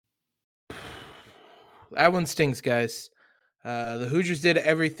that one stings, guys. The Hoosiers did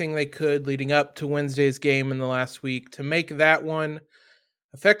everything they could leading up to Wednesday's game in the last week to make that one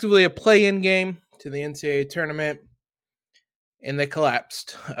effectively a play-in game to the NCAA tournament, and they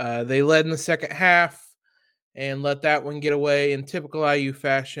collapsed. They led in the second half and let that one get away in typical IU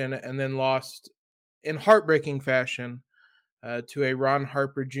fashion, and then lost in heartbreaking fashion to a Ron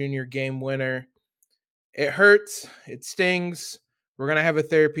Harper Jr. game winner. It hurts. It stings. We're going to have a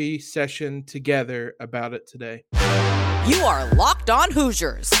therapy session together about it today. You are Locked On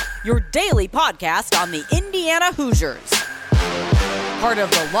Hoosiers, your daily podcast on the Indiana Hoosiers. Part of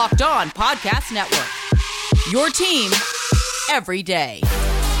the Locked On Podcast Network, your team every day.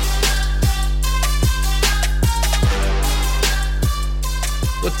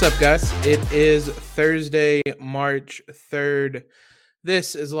 What's up, guys? It is Thursday, March 3rd.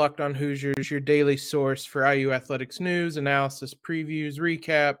 This is Locked On Hoosiers, your daily source for IU athletics news, analysis, previews,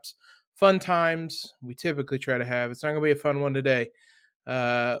 recaps, fun times we typically try to have. It's not going to be a fun one today.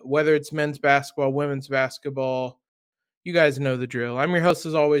 Whether it's men's basketball, women's basketball, you guys know the drill. I'm your host,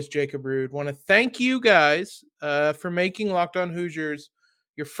 as always, Jacob Rude. Want to thank you guys for making Locked On Hoosiers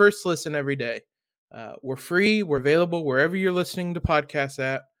your first listen every day. We're free. We're available wherever you're listening to podcasts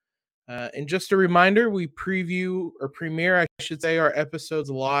at. And just a reminder, we premiere, I should say, our episodes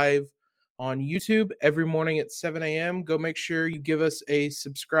live on YouTube every morning at 7 a.m. Go make sure you give us a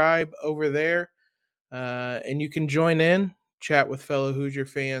subscribe over there. And you can join in, chat with fellow Hoosier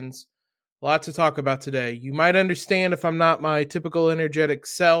fans. A lot to talk about today. You might understand if I'm not my typical energetic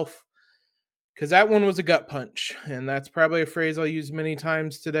self, because that one was a gut punch. And that's probably a phrase I'll use many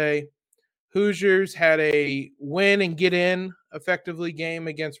times today. Hoosiers had a win and get in effectively game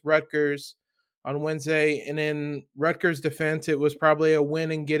against Rutgers on Wednesday. And in Rutgers' defense, it was probably a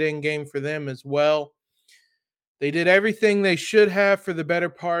win and get in game for them as well. They did everything they should have for the better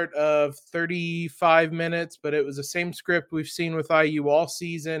part of 35 minutes, but it was the same script we've seen with IU all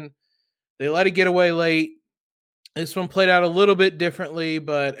season. They let it get away late. This one played out a little bit differently,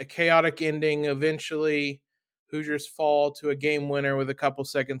 but a chaotic ending. Eventually, Hoosiers fall to a game winner with a couple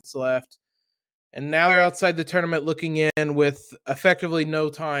seconds left. And now they're outside the tournament looking in with effectively no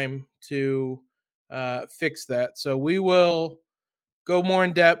time to fix that. So we will go more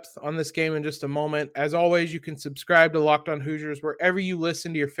in depth on this game in just a moment. As always, you can subscribe to Locked On Hoosiers wherever you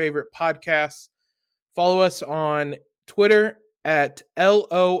listen to your favorite podcasts. Follow us on Twitter at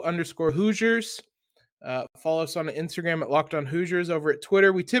LO_Hoosiers. Follow us on Instagram at Locked On Hoosiers. Over at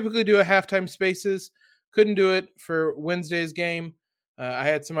Twitter, we typically do a halftime spaces. Couldn't do it for Wednesday's game. I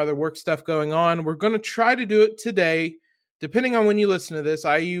had some other work stuff going on. We're going to try to do it today. Depending on when you listen to this,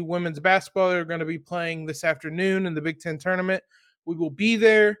 IU women's basketball are going to be playing this afternoon in the Big Ten tournament. We will be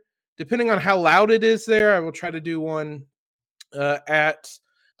there. Depending on how loud it is there, I will try to do one at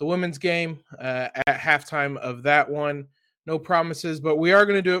the women's game at halftime of that one. No promises, but we are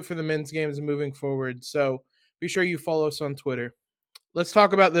going to do it for the men's games moving forward. So be sure you follow us on Twitter. Let's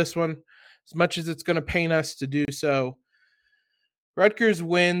talk about this one as much as it's going to pain us to do so. Rutgers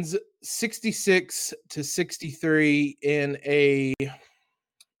wins 66-63 in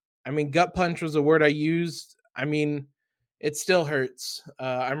gut punch was a word I used. It still hurts.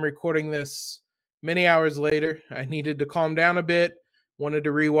 I'm recording this many hours later. I needed to calm down a bit. Wanted to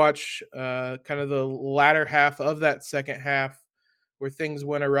rewatch kind of the latter half of that second half where things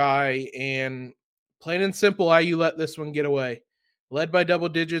went awry, and plain and simple, IU let this one get away. Led by double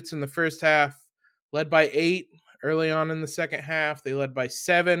digits in the first half, led by 8 early on in the second half. They led by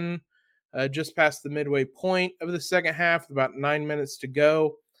 7 just past the midway point of the second half, about 9 minutes to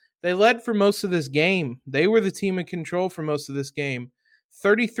go. They led for most of this game. They were the team in control for most of this game.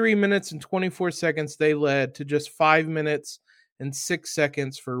 33 minutes and 24 seconds they led to just 5 minutes and 6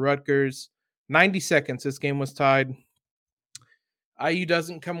 seconds for Rutgers. 90 seconds, this game was tied. IU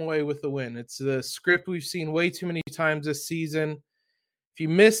doesn't come away with the win. It's the script we've seen way too many times this season. If you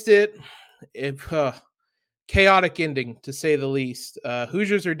missed it, chaotic ending, to say the least.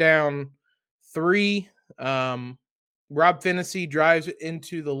 Hoosiers are down 3. Rob Phinisee drives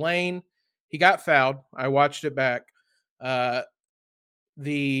into the lane. He got fouled. I watched it back.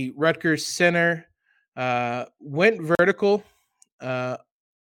 The Rutgers center went vertical.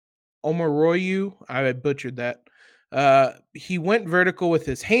 Omoroyu, I butchered that. He went vertical with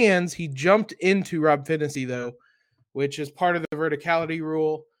his hands. He jumped into Rob Phinisee, though, which is part of the verticality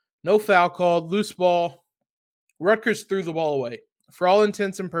rule. No foul called. Loose ball. Rutgers threw the ball away. For all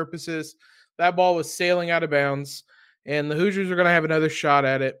intents and purposes, that ball was sailing out of bounds, and the Hoosiers are going to have another shot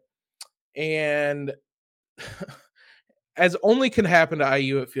at it. And as only can happen to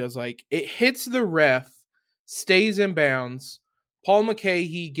IU, it feels like, it hits the ref, stays in bounds. Paul McKay,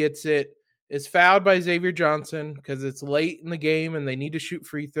 he gets it. is fouled by Xavier Johnson because it's late in the game and they need to shoot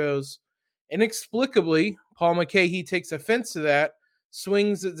free throws. Inexplicably, Paul McKay takes offense to that,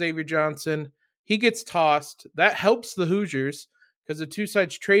 swings at Xavier Johnson. He gets tossed. That helps the Hoosiers because the two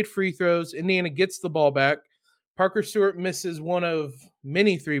sides trade free throws. Indiana gets the ball back. Parker Stewart misses one of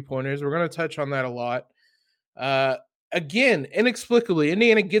many three-pointers. We're going to touch on that a lot. Again, inexplicably,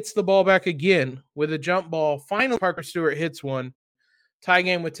 Indiana gets the ball back again with a jump ball. Finally, Parker Stewart hits one. Tie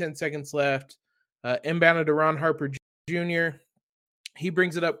game with 10 seconds left. Inbounded to Ron Harper Jr. He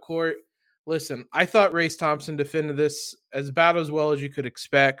brings it up court. Listen, I thought Race Thompson defended this about as well as you could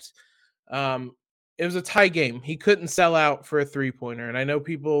expect. It was a tie game. He couldn't sell out for a three-pointer. And I know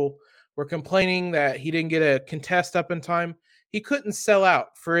people were complaining that he didn't get a contest up in time. He couldn't sell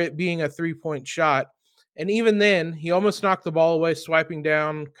out for it being a three-point shot. And even then, he almost knocked the ball away, swiping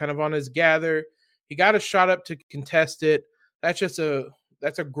down kind of on his gather. He got a shot up to contest it. That's a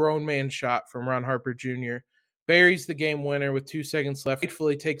grown man shot from Ron Harper Jr. Buries the game winner with 2 seconds left.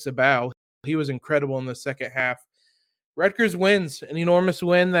 Rightfully takes a bow. He was incredible in the second half. Rutgers wins an enormous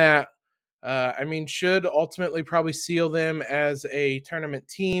win that, should ultimately probably seal them as a tournament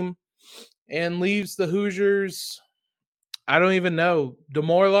team and leaves the Hoosiers, I don't even know,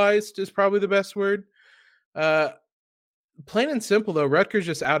 demoralized is probably the best word. Plain and simple, though, Rutgers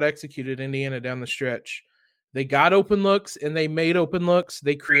just out-executed Indiana down the stretch. They got open looks, and they made open looks.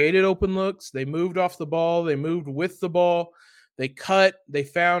 They created open looks. They moved off the ball. They moved with the ball. They cut. They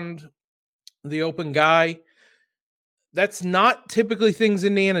found the open guy. That's not typically things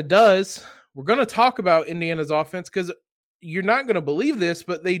Indiana does. We're going to talk about Indiana's offense because you're not going to believe this,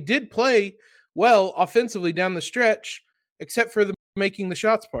 but they did play well offensively down the stretch, except for the making the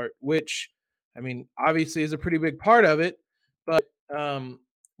shots part, which, obviously is a pretty big part of it. But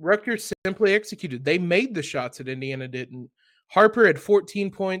Rutgers simply executed. They made the shots that Indiana didn't. Harper had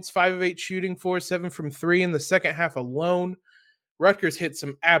 14 points, 5 of 8 shooting, 4-7 from 3 in the second half alone. Rutgers hit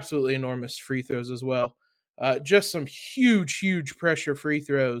some absolutely enormous free throws as well. Just some huge pressure free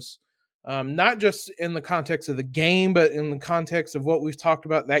throws. Not just in the context of the game, but in the context of what we've talked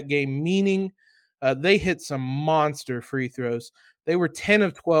about that game meaning. They hit some monster free throws. They were 10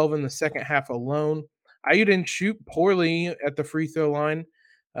 of 12 in the second half alone. IU didn't shoot poorly at the free throw line,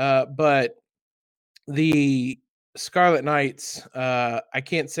 but the Scarlet Knights, I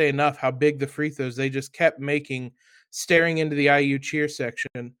can't say enough how big the free throws they just kept making, staring into the IU cheer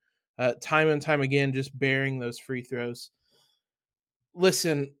section, time and time again, just bearing those free throws.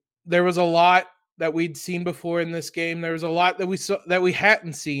 Listen, there was a lot that we'd seen before in this game. There was a lot that we saw that we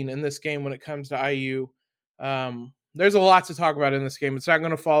hadn't seen in this game when it comes to IU. There's a lot to talk about in this game. It's not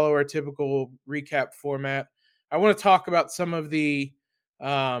going to follow our typical recap format. I want to talk about some of the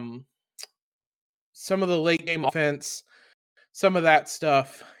late game offense, some of that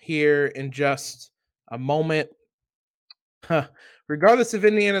stuff here in just a moment. Regardless if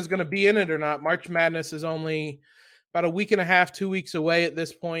Indiana is going to be in it or not, March Madness is only about a week and a half, 2 weeks away at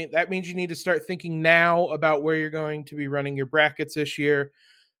this point. That means you need to start thinking now about where you're going to be running your brackets this year.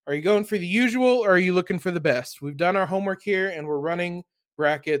 Are you going for the usual or are you looking for the best? We've done our homework here and we're running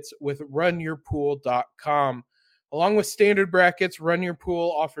brackets with runyourpool.com. Along with standard brackets, Run Your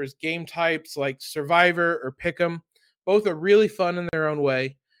Pool offers game types like Survivor or Pick'em. Both are really fun in their own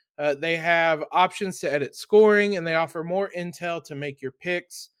way. They have options to edit scoring and they offer more intel to make your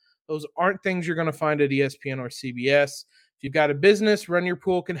picks. Those aren't things you're going to find at ESPN or CBS. If you've got a business, Run Your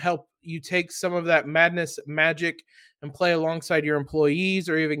Pool can help you take some of that madness magic and play alongside your employees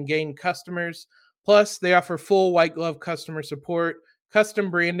or even gain customers. Plus, they offer full white glove customer support,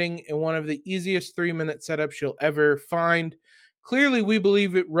 custom branding, and one of the easiest 3-minute setups you'll ever find. Clearly, we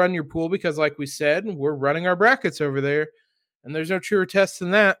believe at Run Your Pool because, like we said, we're running our brackets over there, and there's no truer test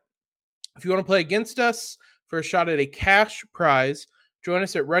than that. If you want to play against us for a shot at a cash prize, join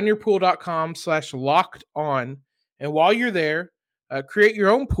us at runyourpool.com/lockedon. And while you're there, create your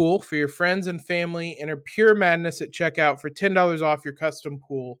own pool for your friends and family. Enter Pure Madness at checkout for $10 off your custom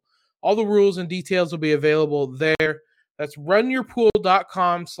pool. All the rules and details will be available there. That's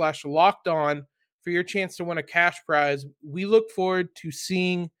runyourpool.com/lockedon for your chance to win a cash prize. We look forward to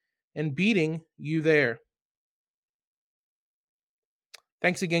seeing and beating you there.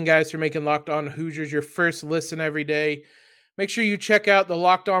 Thanks again, guys, for making Locked On Hoosiers your first listen every day. Make sure you check out the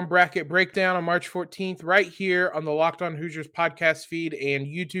Locked On Bracket Breakdown on March 14th right here on the Locked On Hoosiers podcast feed and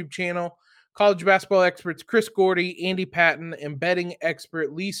YouTube channel. College basketball experts Chris Gordy, Andy Patton, and betting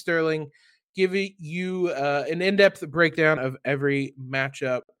expert Lee Sterling give you an in-depth breakdown of every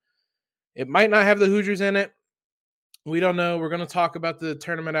matchup. It might not have the Hoosiers in it. We don't know. We're going to talk about the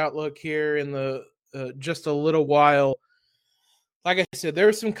tournament outlook here in the just a little while. like I said, there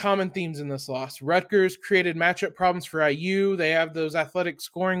were some common themes in this loss. Rutgers created matchup problems for IU. They have those athletic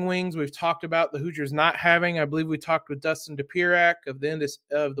scoring wings we've talked about the Hoosiers not having. I believe we talked with Dustin DePierac of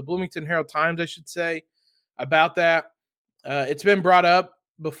the Bloomington Herald Times, I should say, about that. It's been brought up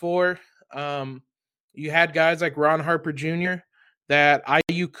before. You had guys like Ron Harper Jr. that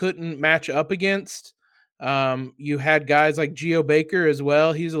IU couldn't match up against. You had guys like Geo Baker as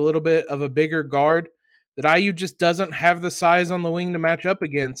well. He's a little bit of a bigger guard that IU just doesn't have the size on the wing to match up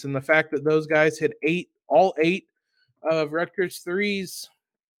against. And the fact that those guys hit all eight of Rutgers threes,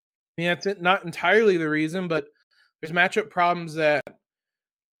 I mean, that's not entirely the reason, but there's matchup problems that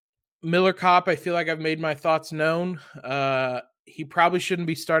Miller Kopp, I feel like I've made my thoughts known. He probably shouldn't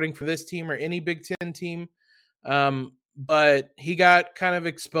be starting for this team or any Big Ten team. But he got kind of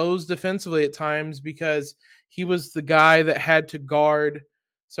exposed defensively at times because he was the guy that had to guard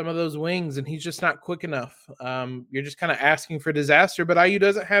some of those wings, and he's just not quick enough. You're just kind of asking for disaster, but IU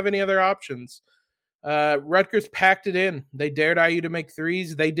doesn't have any other options. Rutgers packed it in. They dared IU to make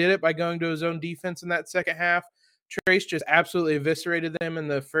threes. They did it by going to his own defense in that second half. Trayce just absolutely eviscerated them in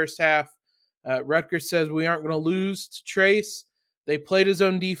the first half. Rutgers says we aren't going to lose to Trayce. They played his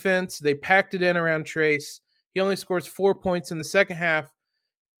own defense. They packed it in around Trayce. He only scores 4 points in the second half.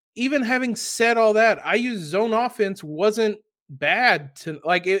 Even having said all that, IU's zone offense wasn't bad.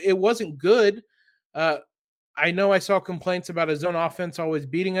 It wasn't good. I know I saw complaints about a zone offense always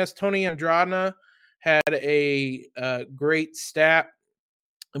beating us. Tony Andrade had a great stat.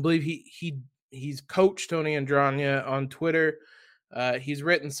 I believe he's coached Tony Andrade on Twitter. He's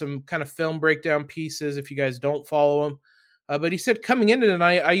written some kind of film breakdown pieces if you guys don't follow him. But he said coming into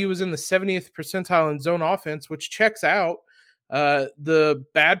tonight, IU was in the 70th percentile in zone offense, which checks out. The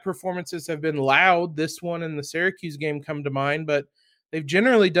bad performances have been loud. This one and the Syracuse game come to mind, but they've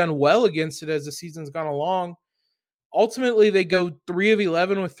generally done well against it as the season's gone along. Ultimately, they go 3 of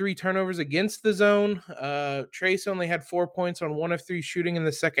 11 with 3 turnovers against the zone. Trayce only had 4 points on 1 of 3 shooting in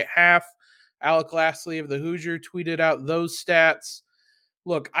the second half. Alec Lastly of the Hoosier tweeted out those stats.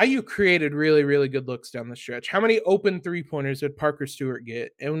 Look, IU created really, really good looks down the stretch. How many open 3-pointers did Parker Stewart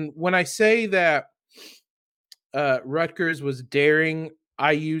get? And when I say that Rutgers was daring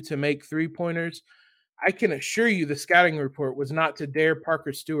IU to make 3-pointers, I can assure you the scouting report was not to dare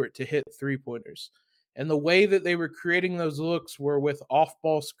Parker Stewart to hit 3-pointers. And the way that they were creating those looks were with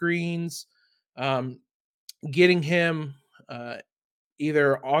off-ball screens, getting him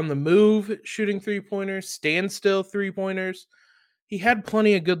either on the move shooting 3-pointers, standstill 3-pointers. He had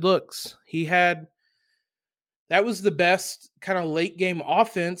plenty of good looks. That was the best kind of late game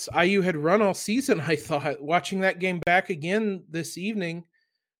offense IU had run all season, I thought. Watching that game back again this evening,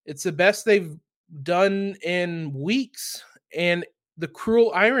 it's the best they've done in weeks. And the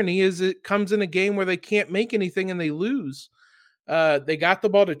cruel irony is it comes in a game where they can't make anything and they lose. They got the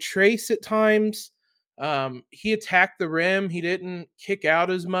ball to Trayce at times. He attacked the rim. He didn't kick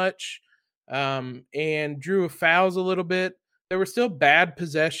out as much and drew fouls a little bit. There were still bad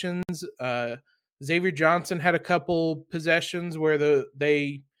possessions. Xavier Johnson had a couple possessions where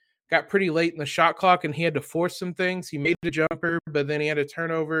they got pretty late in the shot clock and he had to force some things. He made a jumper, but then he had a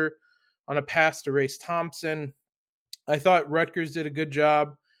turnover on a pass to Race Thompson. I thought Rutgers did a good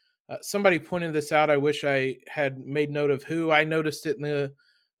job. Somebody pointed this out. I wish I had made note of who. I noticed it in the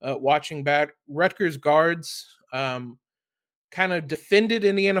watching back. Rutgers guards kind of defended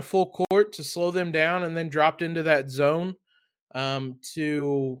Indiana full court to slow them down and then dropped into that zone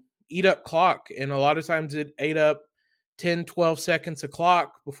to eat up clock. And a lot of times it ate up 10, 12 seconds of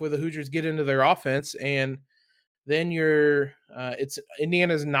clock before the Hoosiers get into their offense. And then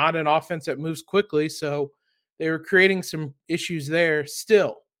Indiana's not an offense that moves quickly. So they were creating some issues there.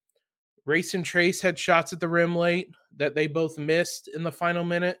 Still, Race and Trayce had shots at the rim late that they both missed in the final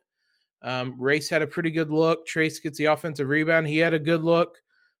minute. Race had a pretty good look. Trayce gets the offensive rebound. He had a good look.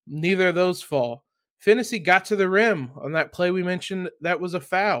 Neither of those fall. Phinisee got to the rim on that play we mentioned. That was a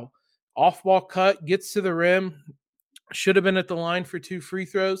foul. Off-ball cut, gets to the rim. Should have been at the line for 2 free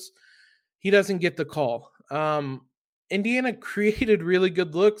throws. He doesn't get the call. Indiana created really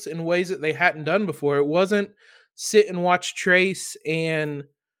good looks in ways that they hadn't done before. It wasn't sit and watch Trayce and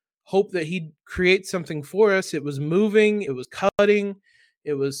hope that he'd create something for us. It was moving. It was cutting.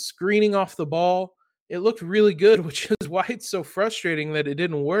 It was screening off the ball. It looked really good, which is why it's so frustrating that it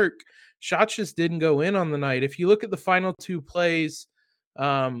didn't work. Shots just didn't go in on the night. If you look at the final 2 plays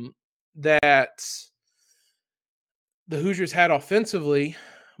that the Hoosiers had offensively,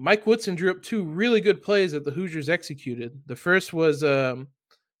 Mike Woodson drew up 2 really good plays that the Hoosiers executed. The first was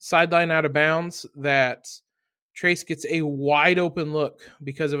sideline out of bounds that Trayce gets a wide open look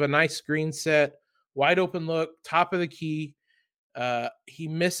because of a nice screen set, wide open look, top of the key. He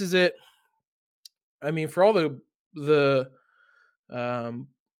misses it. I mean, for all the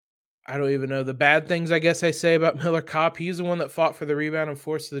I don't even know the bad things I guess I say about Miller Kopp, he's the one that fought for the rebound and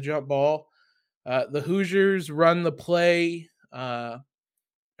forced the jump ball. The Hoosiers run the play, or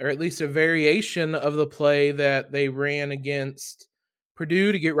at least a variation of the play that they ran against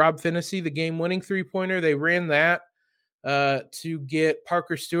Purdue to get Rob Phinisee the game-winning three-pointer. They ran that to get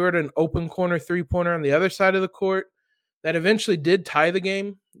Parker Stewart an open corner three-pointer on the other side of the court that eventually did tie the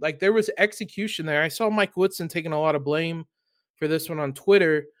game. Like, there was execution there. I saw Mike Woodson taking a lot of blame for this one on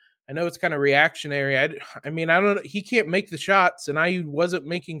Twitter. I know it's kind of reactionary. I mean, I don't know. He can't make the shots, and IU wasn't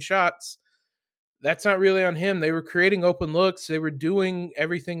making shots. That's not really on him. They were creating open looks. They were doing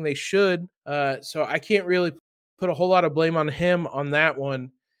everything they should. So I can't really put a whole lot of blame on him on that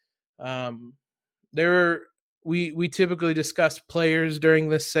one. We typically discuss players during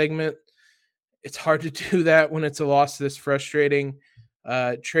this segment. It's hard to do that when it's a loss this frustrating.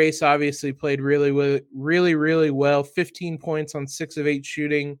 Trace obviously played really well. 15 points on 6 of 8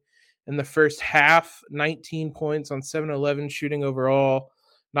 shooting in the first half. 19 points on 7 of 11 shooting overall.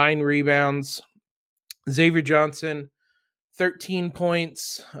 9 rebounds. Xavier Johnson, 13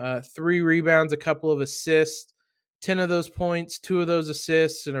 points, 3 rebounds, a couple of assists. 10 of those points, 2 of those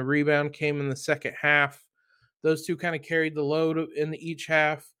assists, and a rebound came in the second half. Those two kind of carried the load in each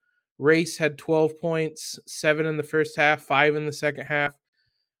half. Race had 12 points, 7 in the first half, 5 in the second half.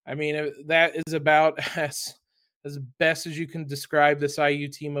 I mean, that is about as best as you can describe this IU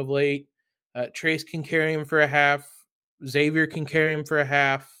team of late. Trace can carry him for a half. Xavier can carry him for a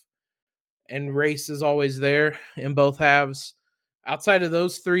half. And Race is always there in both halves. Outside of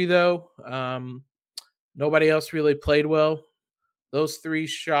those three, though, nobody else really played well. Those three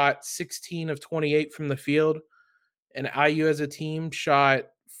shot 16 of 28 from the field, and IU as a team shot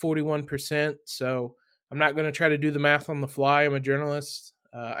 41%. So I'm not going to try to do the math on the fly. I'm a journalist.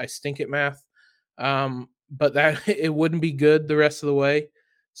 I stink at math. But that it wouldn't be good the rest of the way.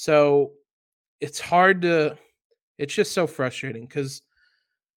 So it's just so frustrating because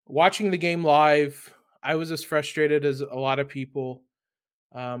watching the game live, I was as frustrated as a lot of people.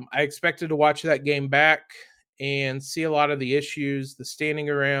 I expected to watch that game back and see a lot of the issues, the standing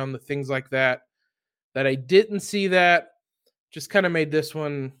around, the things like that. That I didn't see that just kind of made this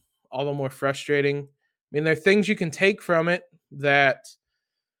one all the more frustrating. I mean, there are things you can take from it that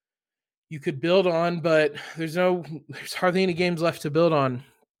you could build on, but there's hardly any games left to build on.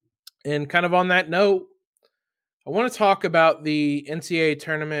 And kind of on that note, I want to talk about the NCAA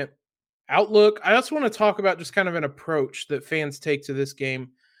tournament outlook. I also want to talk about just kind of an approach that fans take to this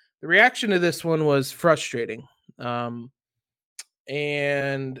game. The reaction to this one was frustrating. And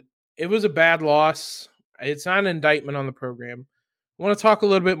it was a bad loss. It's not an indictment on the program. I want to talk a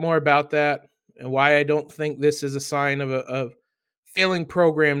little bit more about that and why I don't think this is a sign of a failing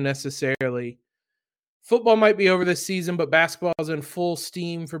program necessarily. Football might be over this season, but basketball is in full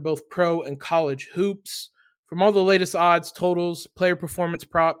steam for both pro and college hoops. From all the latest odds, totals, player performance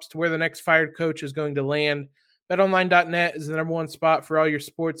props to where the next fired coach is going to land, BetOnline.net is the number one spot for all your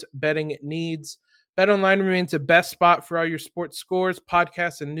sports betting needs. BetOnline remains the best spot for all your sports scores,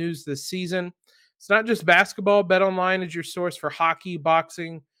 podcasts, and news this season. It's not just basketball. BetOnline is your source for hockey,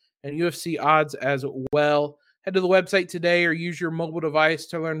 boxing, and UFC odds as well. Head to the website today or use your mobile device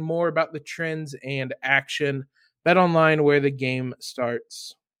to learn more about the trends and action. BetOnline, where the game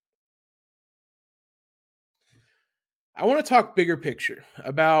starts. I want to talk bigger picture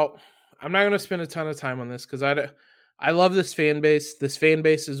about, I'm not going to spend a ton of time on this because I love this fan base. This fan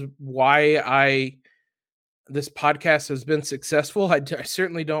base is why this podcast has been successful. I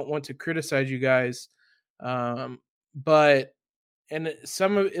certainly don't want to criticize you guys. But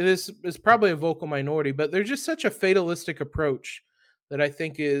some of this is probably a vocal minority, but there's just such a fatalistic approach that I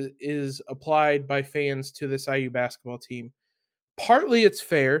think is applied by fans to this IU basketball team. Partly it's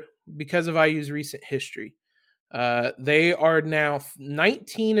fair because of IU's recent history. They are now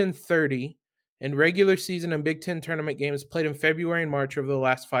 19-30 in regular season and Big Ten tournament games played in February and March over the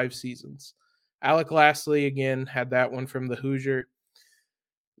last 5 seasons. Alec Lastly, again, had that one from the Hoosier.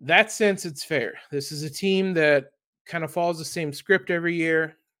 That sense, it's fair. This is a team that kind of follows the same script every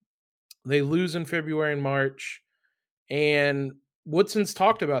year. They lose in February and March. And Woodson's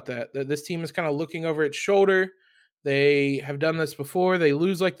talked about that this team is kind of looking over its shoulder. They have done this before. They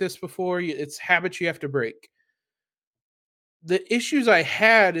lose like this before. It's habits you have to break. The issues I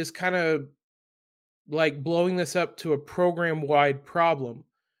had is kind of like blowing this up to a program-wide problem.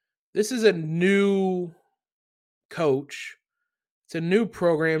 This is a new coach. It's a new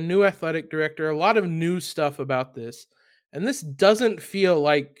program, new athletic director, a lot of new stuff about this. And this doesn't feel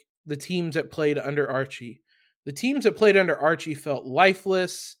like the teams that played under Archie. The teams that played under Archie felt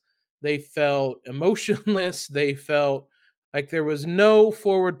lifeless. They felt emotionless. They felt like there was no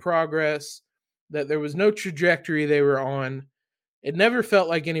forward progress, that there was no trajectory they were on. It never felt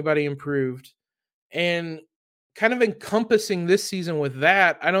like anybody improved. And kind of encompassing this season with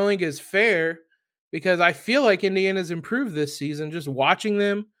that, I don't think is fair because I feel like Indiana's improved this season. Just watching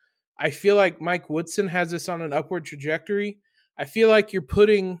them, I feel like Mike Woodson has this on an upward trajectory. I feel like you're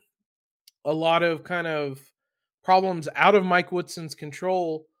putting a lot of kind of problems out of Mike Woodson's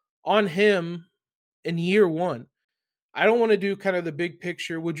control on him in year one. I don't want to do kind of the big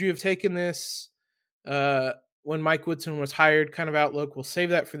picture. Would you have taken this when Mike Woodson was hired kind of outlook? We'll save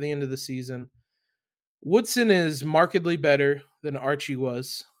that for the end of the season. Woodson is markedly better than Archie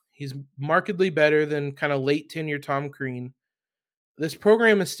was. He's markedly better than kind of late tenure Tom Crean. This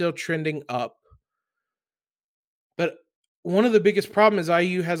program is still trending up. But one of the biggest problems is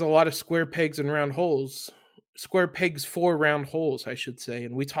IU has a lot of square pegs and round holes. Square pegs for round holes, I should say.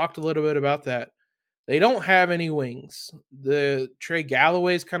 And we talked a little bit about that. They don't have any wings. The Trey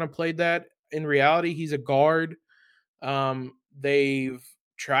Galloway's kind of played that. In reality, he's a guard. They've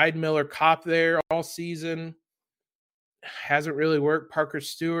tried Miller Kopp there all season. Hasn't really worked. Parker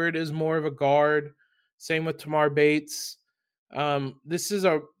Stewart is more of a guard. Same with Tamar Bates.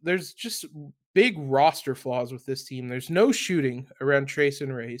 There's just big roster flaws with this team. There's no shooting around Trace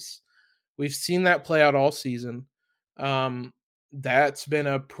and Race. We've seen that play out all season. That's been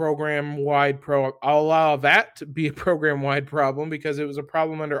a program-wide I'll allow that to be a program-wide problem because it was a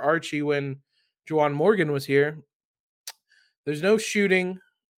problem under Archie when Juwan Morgan was here. There's no shooting,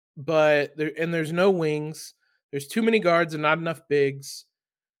 there's no wings. There's too many guards and not enough bigs.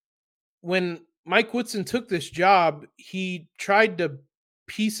 When Mike Woodson took this job, he tried to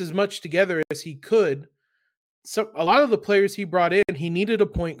piece as much together as he could. So a lot of the players he brought in, he needed a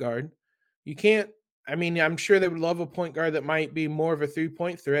point guard. I'm sure they would love a point guard that might be more of a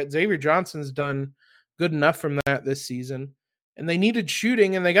three-point threat. Xavier Johnson's done good enough from that this season. And they needed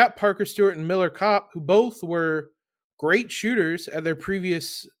shooting, and they got Parker Stewart and Miller Kopp, who both were great shooters at their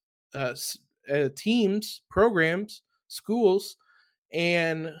previous teams, programs, schools,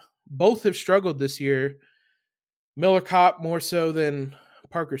 and both have struggled this year. Miller Kopp more so than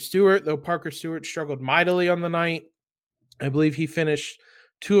Parker Stewart, though Parker Stewart struggled mightily on the night. I believe he finished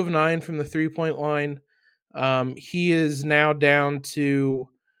 2 of 9 from the three-point line. He is now down to,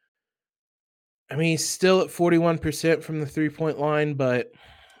 he's still at 41% from the three-point line, but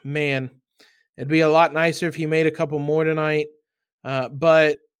man, it'd be a lot nicer if he made a couple more tonight.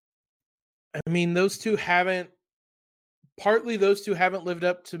 But those two haven't lived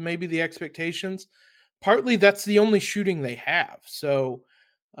up to maybe the expectations. Partly that's the only shooting they have. So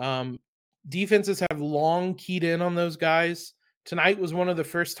defenses have long keyed in on those guys. Tonight was one of the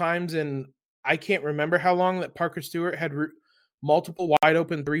first times in I can't remember how long that Parker Stewart had multiple wide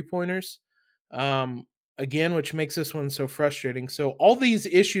open three-pointers. Again, which makes this one so frustrating. So all these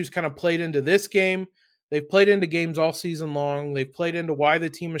issues kind of played into this game. They've played into games all season long. They've played into why the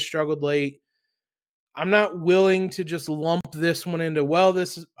team has struggled late. I'm not willing to just lump this one into, well,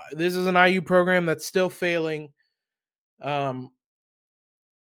 this is an IU program that's still failing. I'm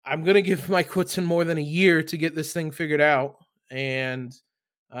going to give Mike Woodson more than a year to get this thing figured out. And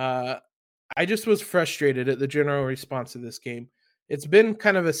I just was frustrated at the general response to this game. It's been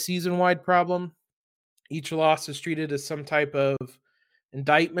kind of a season-wide problem. Each loss is treated as some type of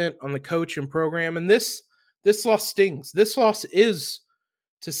indictment on the coach and program. And this loss stings. This loss is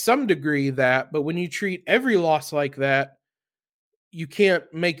to some degree that, but when you treat every loss like that, you can't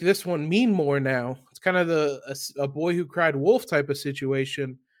make this one mean more now. It's kind of a boy who cried wolf type of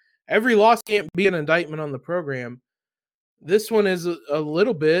situation. Every loss can't be an indictment on the program. This one is a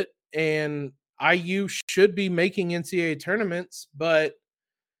little bit, and IU should be making NCAA tournaments, but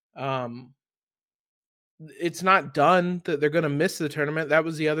it's not done that they're going to miss the tournament. That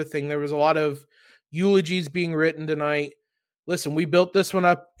was the other thing. There was a lot of eulogies being written tonight. Listen, we built this one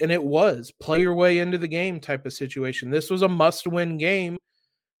up, and it was play your way into the game type of situation. This was a must-win game,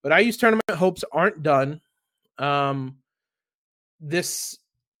 but IU's tournament hopes aren't done.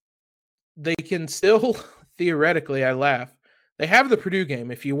 They can still, theoretically, I laugh, they have the Purdue game.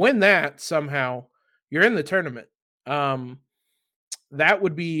 If you win that somehow, you're in the tournament. That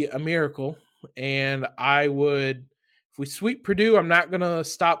would be a miracle, and if we sweep Purdue, I'm not going to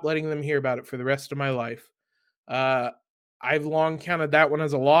stop letting them hear about it for the rest of my life. I've long counted that one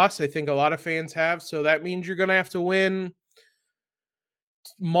as a loss. I think a lot of fans have. So that means you're going to have to win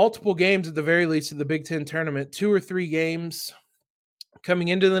multiple games at the very least of the Big Ten tournament, 2 or 3 games. Coming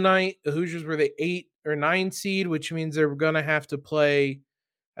into the night, the Hoosiers were the 8 or 9 seed, which means they're going to have to play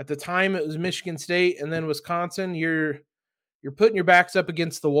At the time, it was Michigan State and then Wisconsin. You're putting your backs up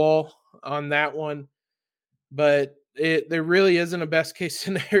against the wall on that one. But there really isn't a best case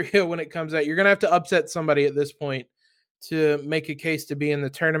scenario when it comes out. You're going to have to upset somebody at this point to make a case to be in the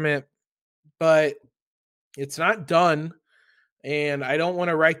tournament. But it's not done, and I don't want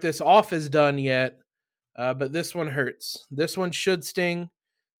to write this off as done yet, but this one hurts. This one should sting.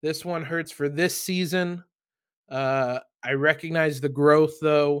 This one hurts for this season. I recognize the growth,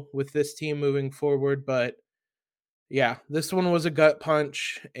 though, with this team moving forward, but yeah, this one was a gut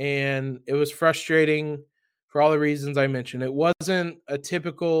punch, and it was frustrating for all the reasons I mentioned. It wasn't a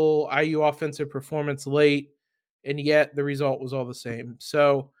typical IU offensive performance late, and yet the result was all the same.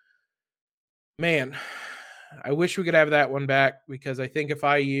 So, man, I wish we could have that one back, because I think if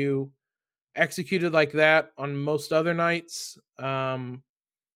IU executed like that on most other nights,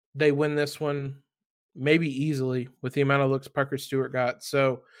 they win this one maybe easily with the amount of looks Parker Stewart got.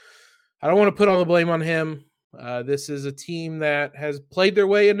 So I don't want to put all the blame on him. This is a team that has played their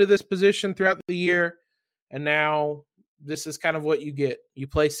way into this position throughout the year, and now this is kind of what you get. You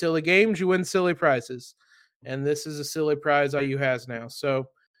play silly games, you win silly prizes, and this is a silly prize IU has now. So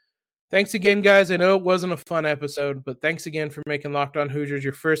thanks again, guys. I know it wasn't a fun episode, but thanks again for making Locked On Hoosiers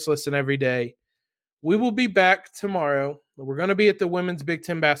your first listen every day. We will be back tomorrow. We're going to be at the Women's Big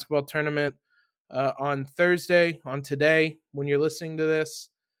Ten Basketball Tournament on Thursday, on today, when you're listening to this.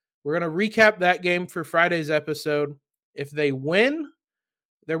 We're going to recap that game for Friday's episode. If they win,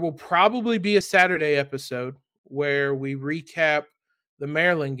 there will probably be a Saturday episode where we recap the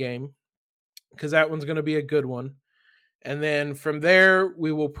Maryland game, because that one's going to be a good one. And then from there,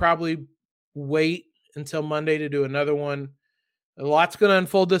 we will probably wait until Monday to do another one. A lot's going to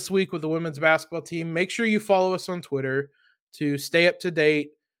unfold this week with the women's basketball team. Make sure you follow us on Twitter to stay up to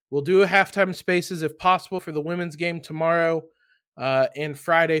date. We'll do a halftime spaces if possible for the women's game tomorrow and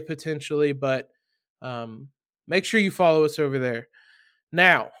Friday potentially, but make sure you follow us over there.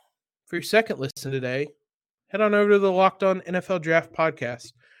 Now, for your second listen today, head on over to the Locked On NFL Draft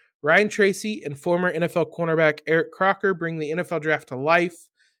Podcast. Ryan Tracy and former NFL cornerback Eric Crocker bring the NFL Draft to life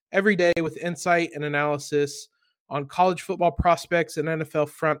every day with insight and analysis on college football prospects and NFL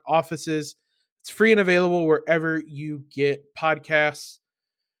front offices. It's free and available wherever you get podcasts.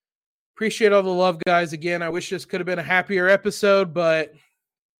 Appreciate all the love, guys. Again, I wish this could have been a happier episode, but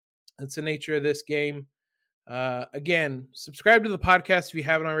it's the nature of this game. Again, subscribe to the podcast if you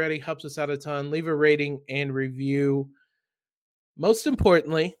haven't already. Helps us out a ton. Leave a rating and review. Most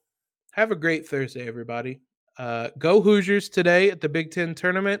importantly, have a great Thursday, everybody. Go Hoosiers today at the Big Ten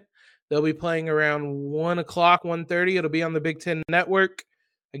tournament. They'll be playing around 1 o'clock, 1:30. It'll be on the Big Ten Network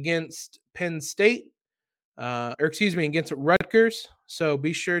against Penn State, against Rutgers. So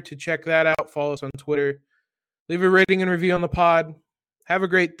be sure to check that out. Follow us on Twitter. Leave a rating and review on the pod. Have a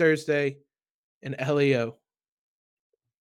great Thursday, and LEO.